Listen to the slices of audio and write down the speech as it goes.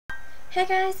Hey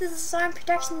guys, this is Storm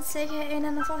Productions aka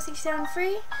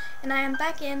Nana4673 and I am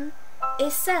back in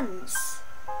Essence.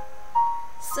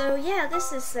 So yeah,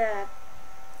 this is a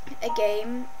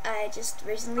game I just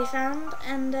recently found,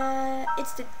 and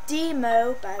it's the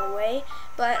demo, by the way,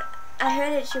 but I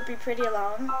heard it should be pretty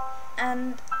long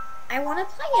and I want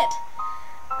to play it.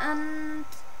 And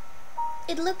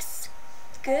it looks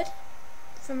good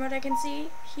from what I can see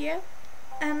here,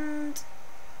 and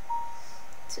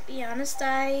to be honest,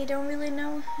 I don't really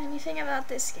know anything about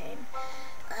this game.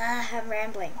 I'm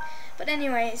rambling. But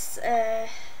anyways,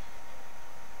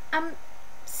 I'm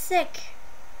sick,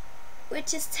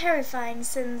 which is terrifying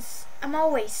since I'm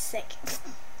always sick.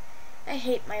 I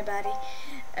hate my body.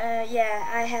 Yeah,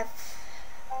 I have,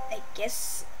 I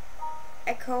guess,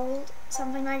 a cold,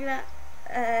 something like that.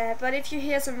 But if you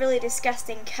hear some really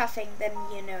disgusting coughing, then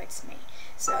you know it's me.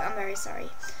 So I'm very sorry.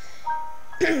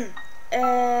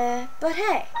 But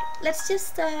hey, let's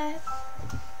just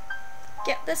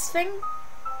get this thing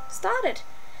started.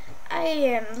 I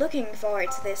am looking forward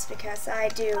to this because I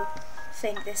do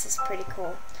think this is pretty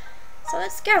cool. So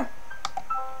let's go.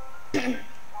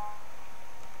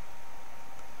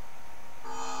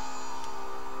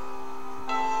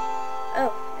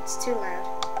 Oh, it's too loud,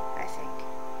 I think.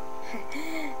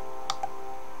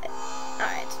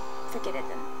 Alright, forget it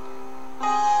then.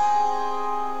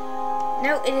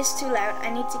 No, it is too loud.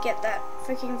 I need to get that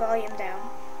freaking volume down.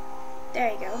 There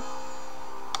you go.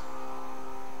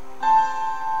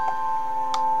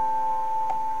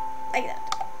 Like that.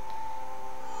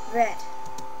 Red.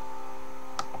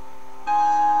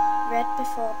 Red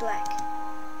before black.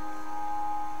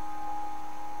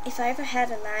 If I ever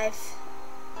had a life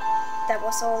that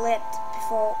was all lit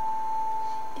before...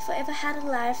 If I ever had a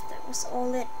life that was all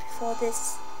lit before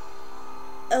this...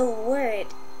 Oh, word.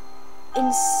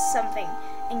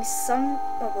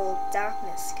 Insondable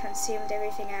darkness consumed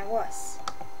everything I was.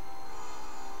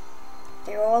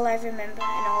 They're all I remember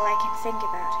and all I can think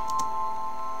about.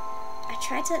 I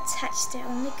try to attach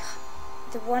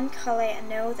the one color I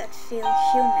know that feel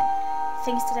human,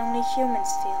 things that only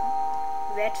humans feel.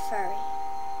 Red furry,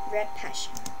 red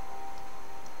passion.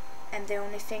 And the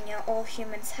only thing all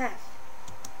humans have.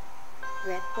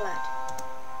 Red blood.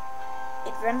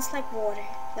 It runs like water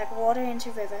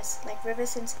into rivers, like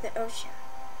rivers into the ocean,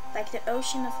 like the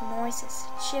ocean of noises,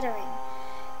 chittering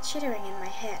in my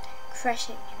head,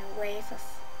 crashing in a wave of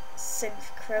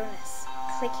synchronous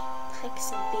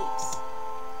clicks and beeps.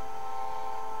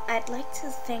 I'd like to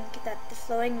think that the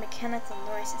flowing mechanical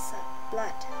noises of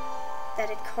blood that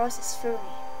it courses through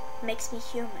me makes me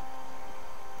human,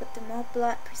 but more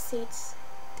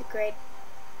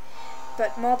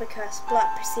because blood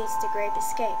precedes the great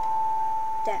escape.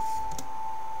 Death.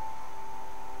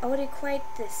 I would equate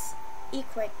this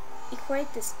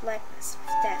blackness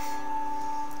with death,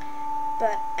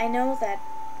 but I know that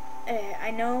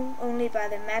I know only by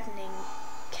the maddening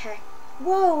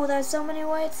whoa, there's so many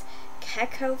words,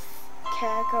 cacophony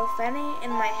in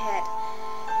my head,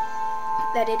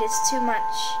 that it is too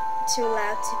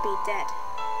loud to be dead,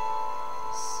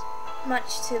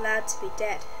 much too loud to be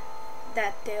dead,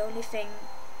 that the only thing.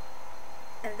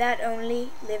 And that only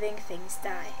living things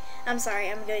die. I'm sorry,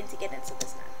 I'm going to get into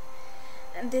this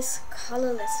now. And this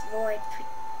colorless void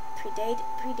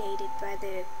predated by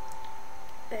the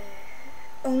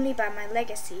only by my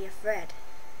legacy of red.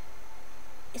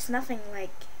 It's nothing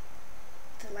like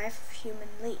the life of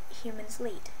humans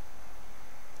lead.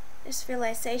 This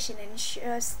realization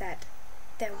ensures that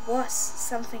there was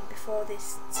something before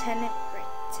this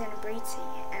tenebrity,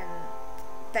 and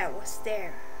that was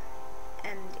there.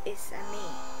 And is a me.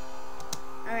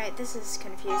 Alright, this is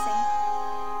confusing.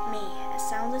 Me, a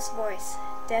soundless voice,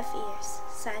 deaf ears,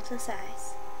 sightless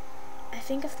eyes. I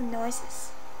think of the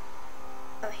noises,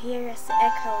 or hear as the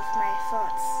echo of my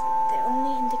thoughts, the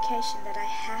only indication that I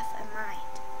have a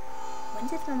mind. When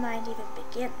did my mind even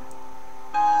begin?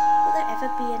 Will there ever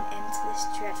be an end to this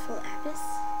dreadful abyss?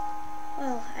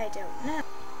 Well, I don't know.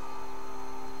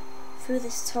 Through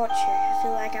this torture, I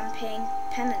feel like I'm paying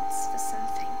penance for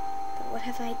something. What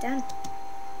have I done?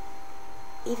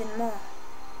 Even more,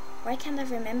 why can't I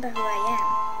remember who I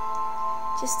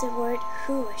am? Just the word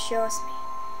who assures me.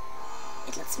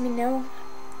 It lets me know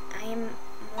I am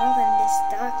more than this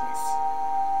darkness.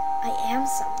 I am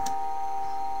someone.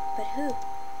 But who?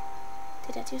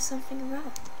 Did I do something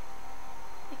wrong?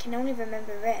 I can only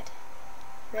remember red.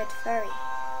 Red furry.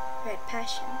 Red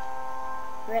passion.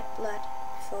 Red blood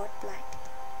before black.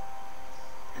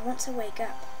 I want to wake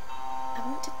up. I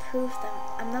want to prove them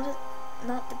I'm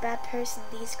not the bad person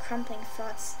these crumbling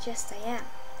thoughts suggest I am.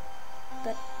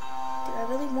 But do I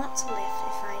really want to live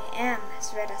if I am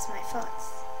as red as my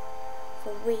thoughts?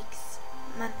 For weeks,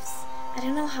 months, I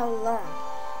don't know how long.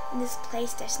 In this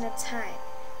place there's no time.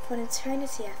 For an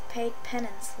eternity I've paid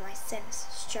penance for my sins,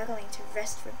 struggling to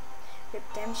wrest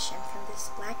redemption from this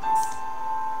blackness.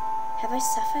 Have I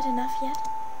suffered enough yet?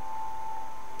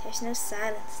 There's no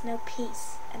silence, no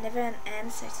peace, and never an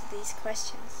answer to these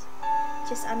questions.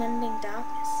 Just unending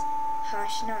darkness,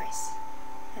 harsh noise,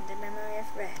 and the memory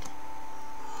of red.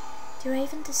 Do I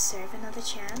even deserve another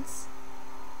chance?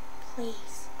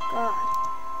 Please, God,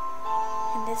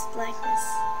 in this blackness,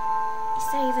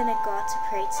 is there even a God to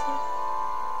pray to?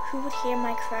 Who would hear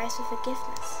my cries for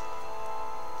forgiveness?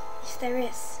 If there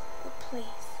is, oh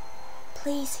please,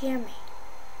 please hear me.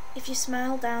 If you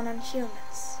smile down on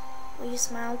humans, will you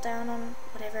smile down on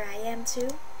whatever I am too?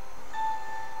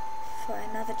 For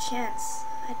another chance,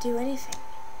 I'd do anything.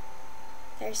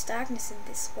 There is darkness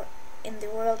in the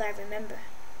world I remember,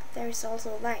 but there is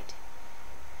also light.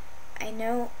 I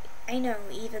know,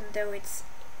 even though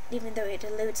it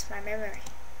eludes my memory.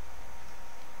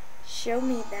 Show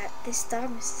me that this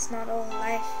darkness is not all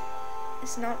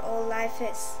life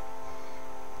is.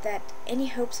 That any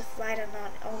hopes of light are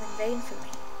not all in vain for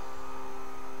me.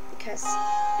 Because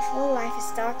if all life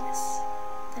is darkness,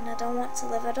 then I don't want to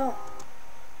live at all.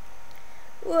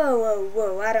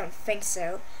 Whoa, I don't think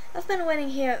so. I've been waiting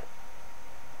here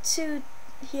too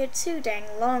dang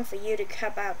long for you to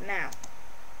come out now.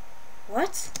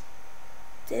 What?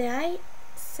 Did I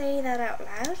say that out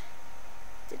loud?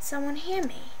 Did someone hear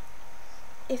me?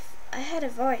 If I had a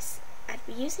voice, I'd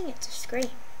be using it to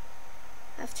scream.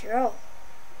 After all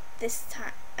this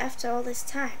time,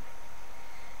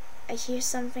 I hear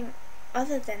something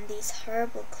other than these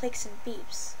horrible clicks and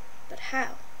beeps. But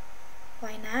how?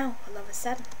 Why now, all of a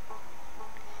sudden?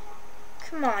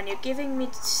 Come on, you're giving me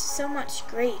so much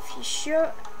grief. You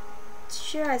sure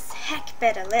as heck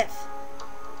better live.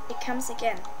 It comes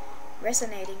again,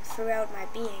 resonating throughout my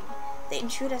being. The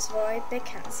intruder's voice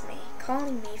beckons me,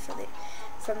 calling me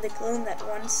from the gloom that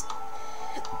once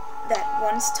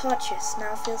tortures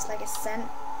now feels like a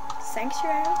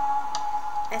sanctuary.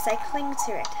 As I cling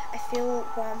to it, I feel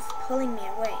warmth pulling me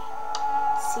away.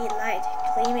 See light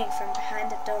gleaming from behind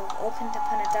the door opened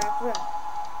upon a dark room.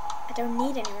 I don't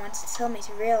need anyone to tell me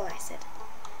to realize it.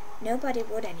 Nobody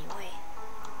would anyway.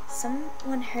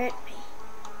 Someone hurt me,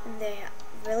 and they're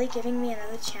really giving me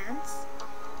another chance?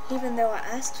 Even though I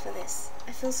asked for this,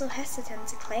 I feel so hesitant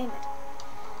to claim it.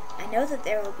 I know that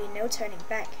there will be no turning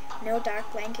back, no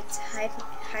dark blanket to hide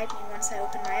me once I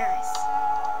open my eyes.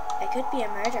 I could be a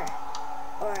murderer,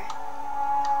 or...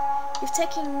 You've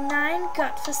taken 9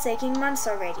 godforsaken months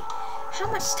already. How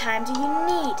much time do you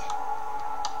need?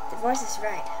 The voice is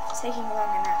right, taking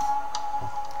long enough.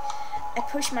 I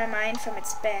push my mind from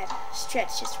its bed,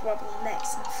 stretch its wobbly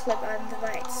legs, and flip on the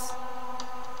lights.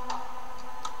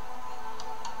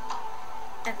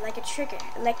 And like a trigger,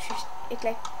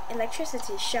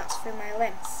 electricity shoots through my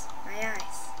limbs, my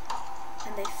eyes,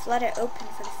 and they flutter open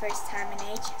for the first time in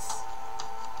ages.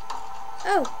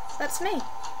 Oh, that's me.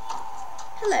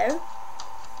 Hello,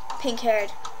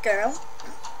 pink-haired girl.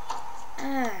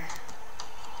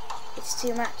 It's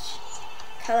too much.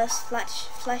 Colors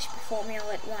flash before me all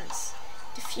at once,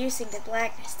 diffusing the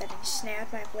blackness that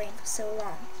ensnared my brain for so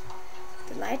long.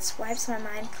 The light wipes my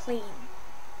mind clean,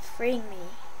 freeing me,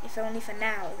 if only for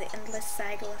now, the endless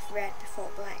cycle of red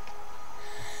before black.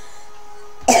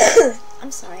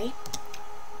 I'm sorry.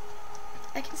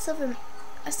 I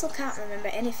still can't remember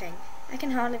anything. I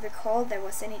can hardly recall there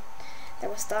was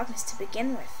darkness to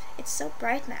begin with. It's so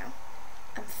bright now.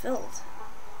 I'm filled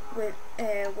with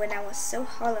when I was so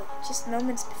hollow just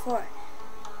moments before,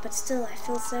 but still I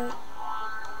feel so...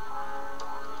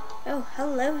 Oh,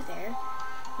 hello there.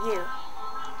 You.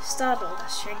 Startled, I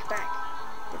shrink back.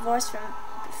 The voice from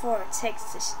before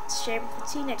takes the shape of a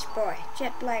teenage boy,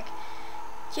 jet black,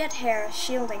 jet hair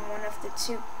shielding one of the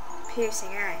 2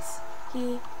 piercing eyes.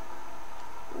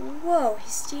 Whoa,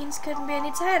 his jeans couldn't be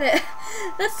any tighter.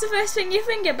 That's the first thing you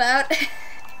think about.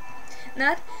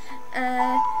 Not?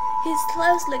 His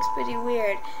clothes looks pretty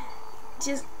weird.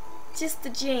 Just the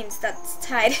jeans that's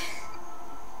tight.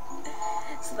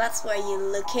 So that's why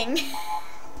you're looking.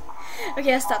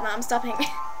 Okay, I'll stop now. I'm stopping.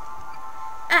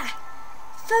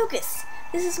 Focus!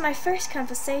 This is my first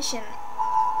conversation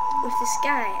with this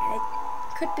guy, and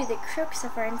it could be the crux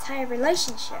of our entire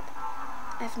relationship.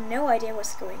 I have no idea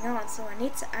what's going on, so I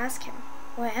need to ask him.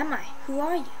 Where am I? Who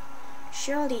are you?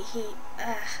 Surely he...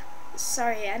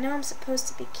 Sorry, I know I'm supposed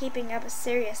to be keeping up a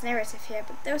serious narrative here,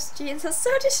 but those jeans are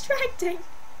so distracting.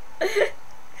 I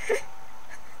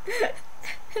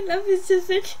love his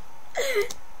music.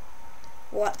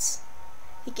 What?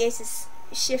 He gazes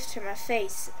shift from my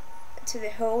face to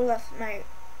the whole of my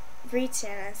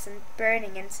reaching and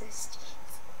burning into his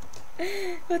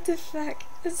jeans. What the fuck?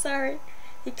 I'm sorry.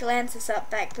 He glances up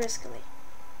back briskly.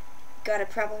 Got a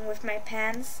problem with my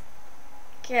pants?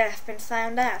 Yeah, I've been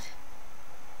found out.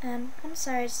 I'm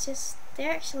sorry, it's just,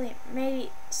 they're actually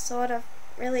maybe sort of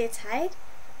really tight.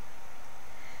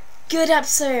 Good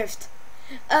observed.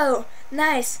 Oh,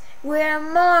 nice. We're a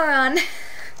moron.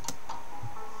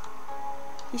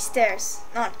 He stares.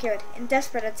 Not good. In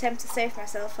desperate attempt to save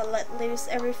myself, I let loose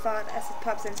every thought as it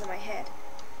pops into my head.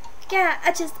 Yeah,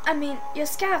 I mean, your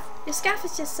scarf is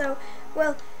just so,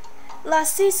 well,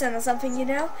 last season or something, you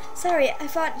know? Sorry, I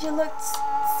thought you looked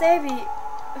savvy.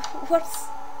 What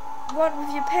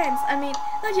with your pants? I mean,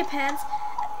 not your pants.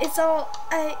 It's all,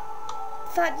 I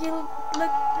thought you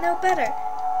looked no better.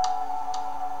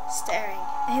 Staring,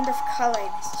 a hint of color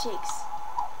in his cheeks.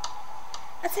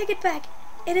 I take it back.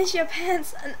 It is your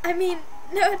pants. I mean,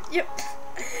 no, your...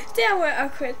 Damn, we're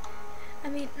awkward. I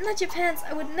mean, not your pants.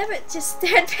 I would never just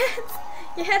stare at pants.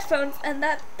 Your headphones and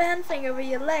that band thing over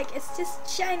your leg. It's just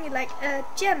shiny like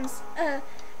gems.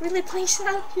 Really brings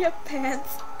out your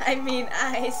pants. I mean,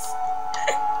 eyes.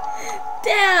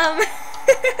 Damn.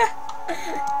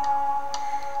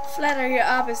 Flattery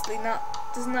obviously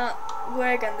does not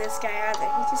work on this guy either.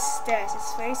 He just stares,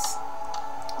 his face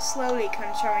slowly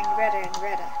contouring redder and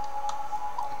redder.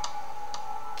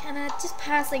 Can I just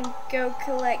passing go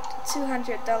collect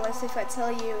 $200 if I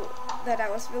tell you that I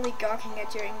was really gawking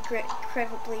at your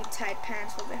incredibly tight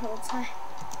pants for the whole time?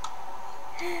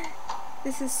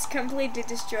 This has completely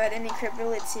destroyed any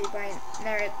credibility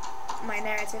my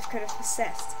narrative could have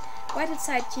possessed. Why do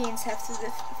tight jeans have to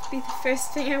be the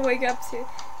first thing I wake up to?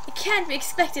 It can't be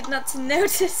expected not to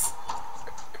notice.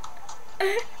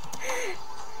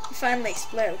 He finally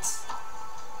explodes.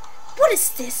 What is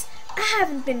this? I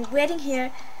haven't been waiting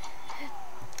here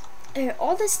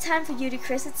all this time for you to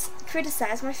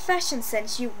criticize my fashion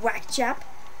sense, you whack chap.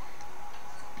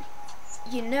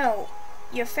 You know,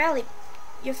 you're faring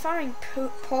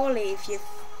poorly if you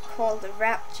call the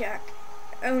rap jock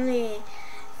only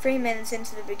 3 minutes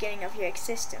into the beginning of your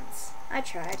existence. I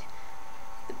tried.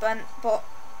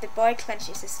 The boy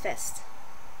clenches his fist.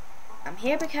 I'm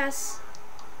here because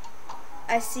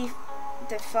I see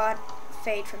the thought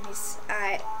fade from his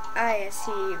eye as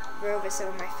he rovers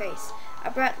over my face.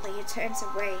 Abruptly, he turns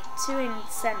away, too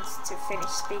incensed to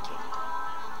finish speaking.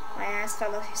 My eyes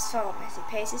follow his form as he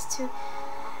paces to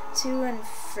and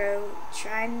fro,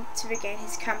 trying to regain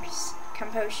his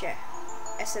composure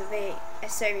as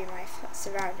surveying my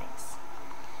surroundings.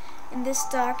 In this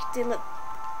dark,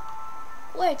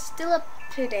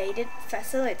 dilapidated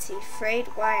facility, frayed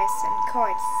wires and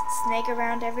cords snake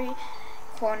around every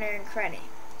corner and cranny.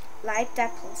 Light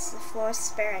dapples the floor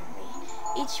sparingly,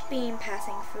 each beam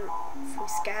passing through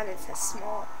scallops as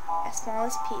small as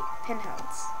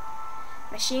pinholes.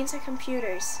 Machines or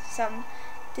computers, some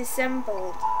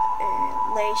disassembled,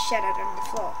 lay shattered on the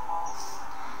floor.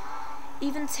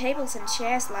 Even tables and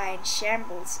chairs lie in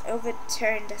shambles,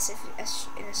 overturned as if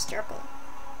in a struggle.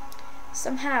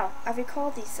 Somehow, I recall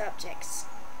these objects,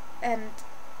 and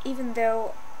even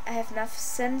though I have enough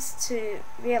sense to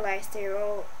realize they are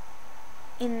all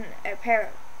in a pair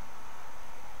of...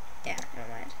 Yeah, never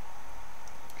mind.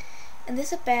 In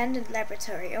this abandoned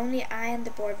laboratory, only I and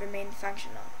the board remain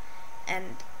functional,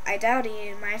 and I doubt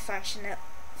even my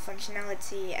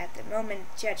functionality at the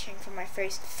moment, judging from my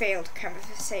first failed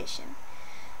conversation.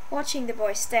 Watching the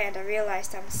boy stand, I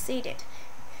realized I was seated,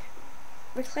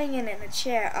 reclining in a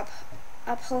chair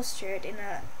upholstered in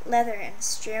a leather and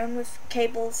strewn with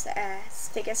cables as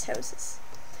thick as hoses.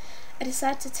 I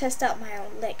decide to test out my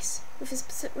own legs.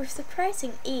 With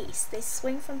surprising ease, they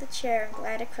swing from the chair and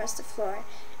glide across the floor,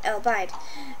 albeit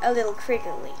a little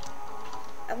creakily.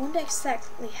 I wonder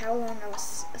exactly how long I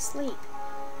was asleep.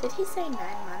 Did he say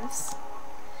 9 months?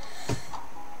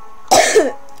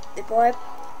 The boy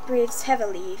breathes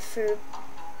heavily through,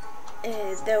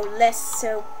 though less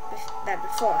so than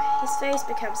before. His face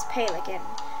becomes pale again,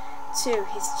 too,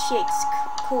 his cheeks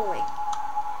cooling.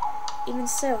 Even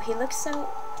so, he looks so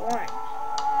warm.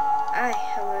 I,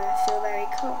 however, feel very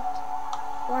cold.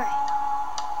 Why?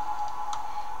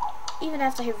 Even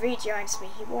after he rejoins me,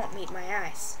 he won't meet my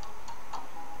eyes.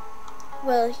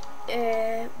 Well,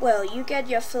 you get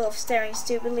your fill of staring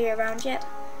stupidly around yet?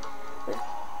 With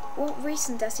what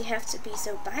reason does he have to be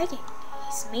so biting?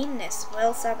 His meanness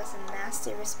wells up as a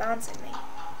nasty response in me.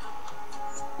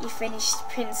 You finished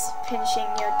pinching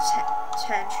your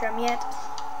tantrum yet?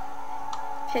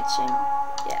 Pitching?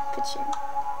 Yeah, pitching.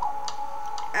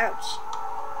 Ouch.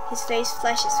 His face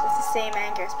flashes with the same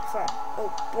anger as before.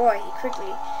 Oh boy, he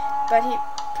quickly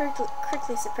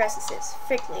suppresses his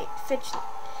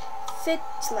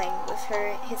fiddling with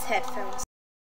his headphones.